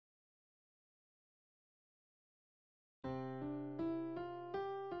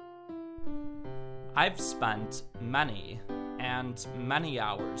I've spent many and many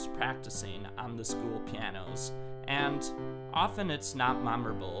hours practicing on the school pianos, and often it's not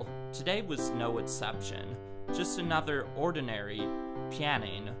memorable. Today was no exception, just another ordinary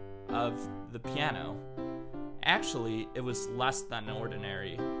pianing of the piano. Actually, it was less than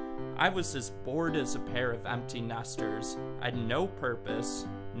ordinary. I was as bored as a pair of empty nesters. I had no purpose,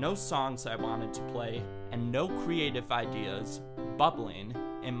 no songs I wanted to play, and no creative ideas bubbling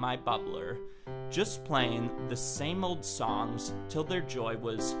in my bubbler. Just playing the same old songs till their joy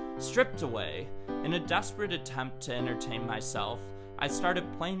was stripped away. In a desperate attempt to entertain myself, I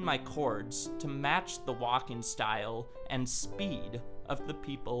started playing my chords to match the walking style and speed of the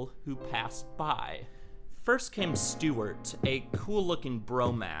people who passed by. First came Stuart, a cool-looking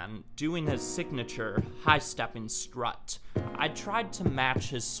bro man, doing his signature high-stepping strut. I tried to match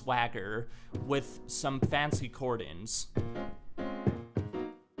his swagger with some fancy chordings.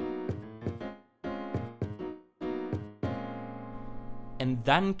 And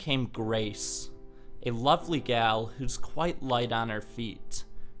then came Grace, a lovely gal who's quite light on her feet.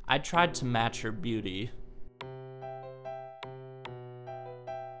 I tried to match her beauty.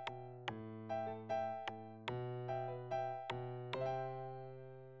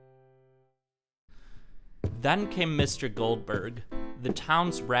 Then came Mr. Goldberg, the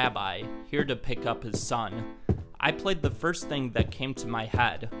town's rabbi, here to pick up his son. I played the first thing that came to my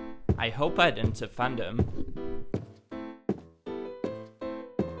head. I hope I didn't offend him.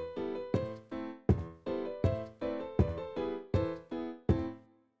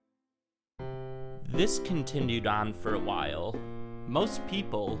 This continued on for a while. Most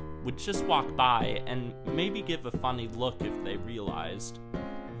people would just walk by and maybe give a funny look if they realized.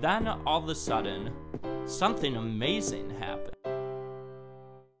 Then, all of a sudden, something amazing happened.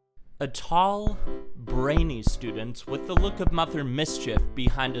 A tall, brainy student with the look of Mother Mischief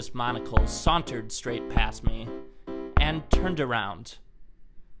behind his monocle sauntered straight past me and turned around.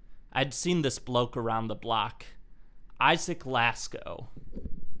 I'd seen this bloke around the block, Isaac Lasko.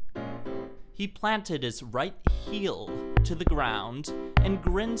 He planted his right heel to the ground and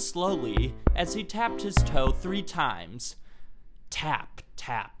grinned slowly as he tapped his toe 3 times. Tap,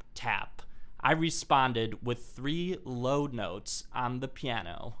 tap, tap. I responded with 3 low notes on the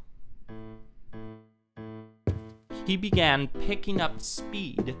piano. He began picking up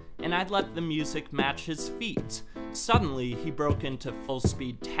speed, and I let the music match his feet. Suddenly, he broke into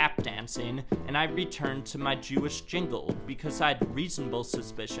full-speed tap dancing, and I returned to my Jewish jingle because I had reasonable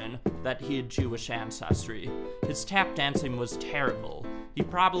suspicion that he had Jewish ancestry. His tap dancing was terrible. He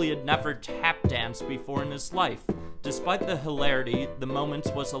probably had never tap danced before in his life. Despite the hilarity, the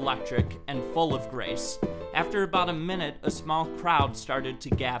moment was electric and full of grace. After about a minute, a small crowd started to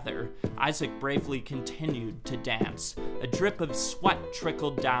gather. Isaac bravely continued to dance. A drip of sweat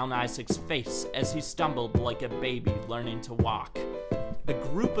trickled down Isaac's face as he stumbled like a baby learning to walk. A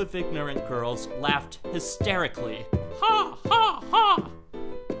group of ignorant girls laughed hysterically. Ha, ha, ha!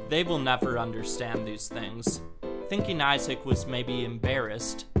 They will never understand these things. Thinking Isaac was maybe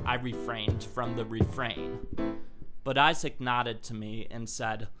embarrassed, I refrained from the refrain. But Isaac nodded to me and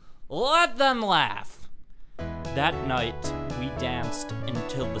said, "Let them laugh." That night, we danced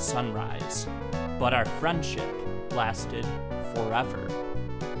until the sunrise, but our friendship lasted forever.